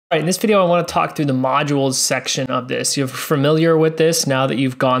All right, in this video, I want to talk through the modules section of this. You're familiar with this now that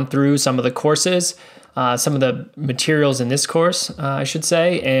you've gone through some of the courses, some of the materials in this course, I should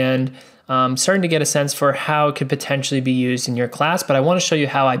say, and starting to get a sense for how it could potentially be used in your class. But I want to show you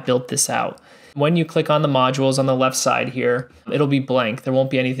how I built this out. When you click on the modules on the left side here, it'll be blank. There won't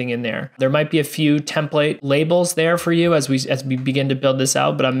be anything in there. There might be a few template labels there for you as we begin to build this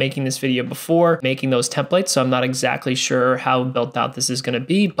out, but I'm making this video before making those templates, so I'm not exactly sure how built out this is going to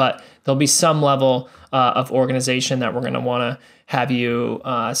be, but there'll be some level of organization that we're going to want to have you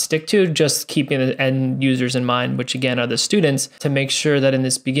stick to, just keeping the end users in mind, which again are the students, to make sure that in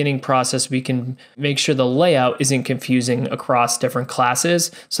this beginning process, we can make sure the layout isn't confusing across different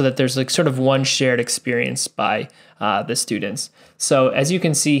classes so that there's like sort of one shared experience by the students. So as you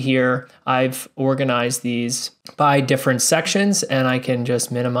can see here, I've organized these by different sections, and I can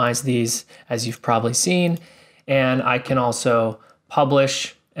just minimize these as you've probably seen. And I can also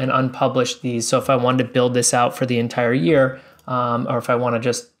publish and unpublish these. So if I wanted to build this out for the entire year, or if I want to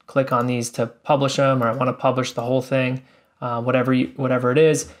just click on these to publish them, or I want to publish the whole thing, whatever it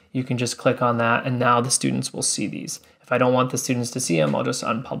is, you can just click on that, and now the students will see these. If I don't want the students to see them, I'll just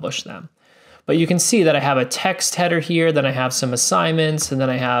unpublish them. But you can see that I have a text header here, then I have some assignments, and then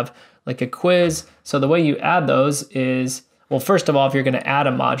I have like a quiz. So the way you add those is, well, first of all, if you're going to add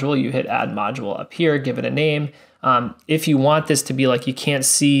a module, you hit add module up here, give it a name. If you want this to be like, you can't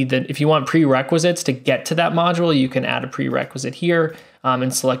see that, if you want prerequisites to get to that module, you can add a prerequisite here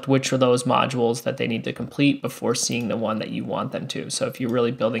and select which of those modules that they need to complete before seeing the one that you want them to. So if you're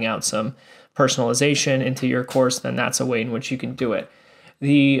really building out some personalization into your course, then that's a way in which you can do it.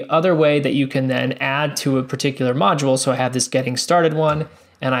 The other way that you can then add to a particular module, so I have this getting started one,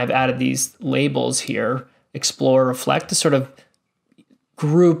 and I've added these labels here, explore, reflect, to sort of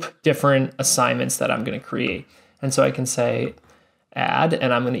group different assignments that I'm going to create. And so I can say add,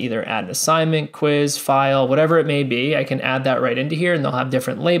 and I'm going to either add an assignment, quiz, file, whatever it may be. I can add that right into here, and they'll have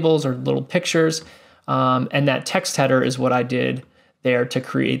different labels or little pictures. And that text header is what I did there to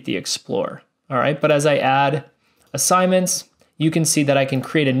create the explore. All right, but as I add assignments, you can see that I can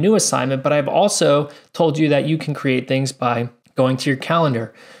create a new assignment, but I've also told you that you can create things by going to your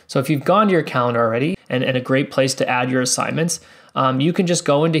calendar. So if you've gone to your calendar already, and a great place to add your assignments, you can just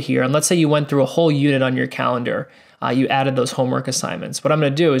go into here, and let's say you went through a whole unit on your calendar. You added those homework assignments. What I'm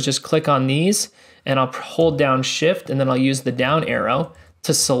going to do is just click on these, and I'll hold down Shift, and then I'll use the down arrow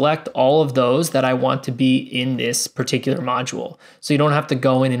to select all of those that I want to be in this particular module. So you don't have to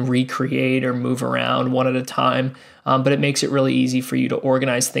go in and recreate or move around one at a time, but it makes it really easy for you to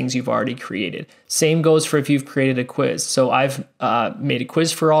organize things you've already created. Same goes for if you've created a quiz. So I've made a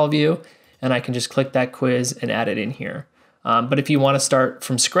quiz for all of you, and I can just click that quiz and add it in here. But if you want to start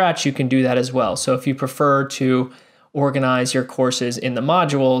from scratch, you can do that as well. So if you prefer to organize your courses in the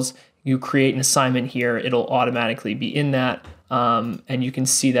modules, you create an assignment here, it'll automatically be in that. And you can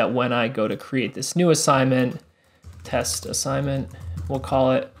see that when I go to create this new assignment, test assignment, we'll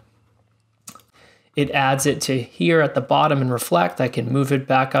call it, it adds it to here at the bottom and reflect. I can move it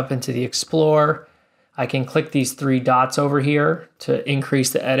back up into the Explore. I can click these three dots over here to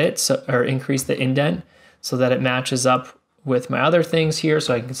increase the edit, or increase the indent so that it matches up with my other things here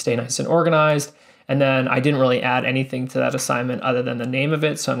so I can stay nice and organized. And then I didn't really add anything to that assignment other than the name of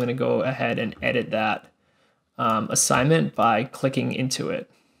it. So I'm going to go ahead and edit that assignment by clicking into it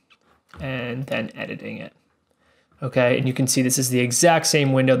and then editing it. Okay, and you can see this is the exact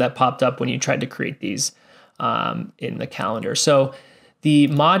same window that popped up when you tried to create these in the calendar. So the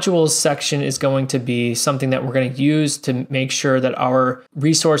modules section is going to be something that we're going to use to make sure that our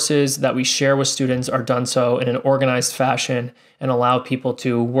resources that we share with students are done so in an organized fashion and allow people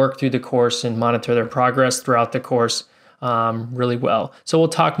to work through the course and monitor their progress throughout the course really well. So we'll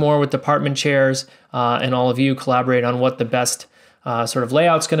talk more with department chairs and all of you collaborate on what the best sort of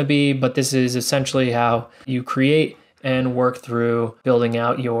layout's going to be, but this is essentially how you create and work through building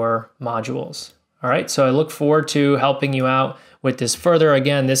out your modules. All right, so I look forward to helping you out with this further.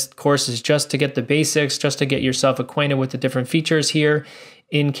 Again, this course is just to get the basics, just to get yourself acquainted with the different features here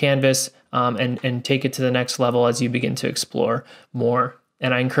in Canvas and take it to the next level as you begin to explore more.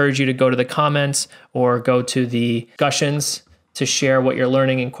 And I encourage you to go to the comments or go to the discussions to share what you're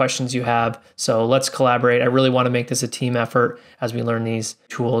learning and questions you have. So let's collaborate. I really want to make this a team effort as we learn these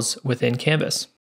tools within Canvas.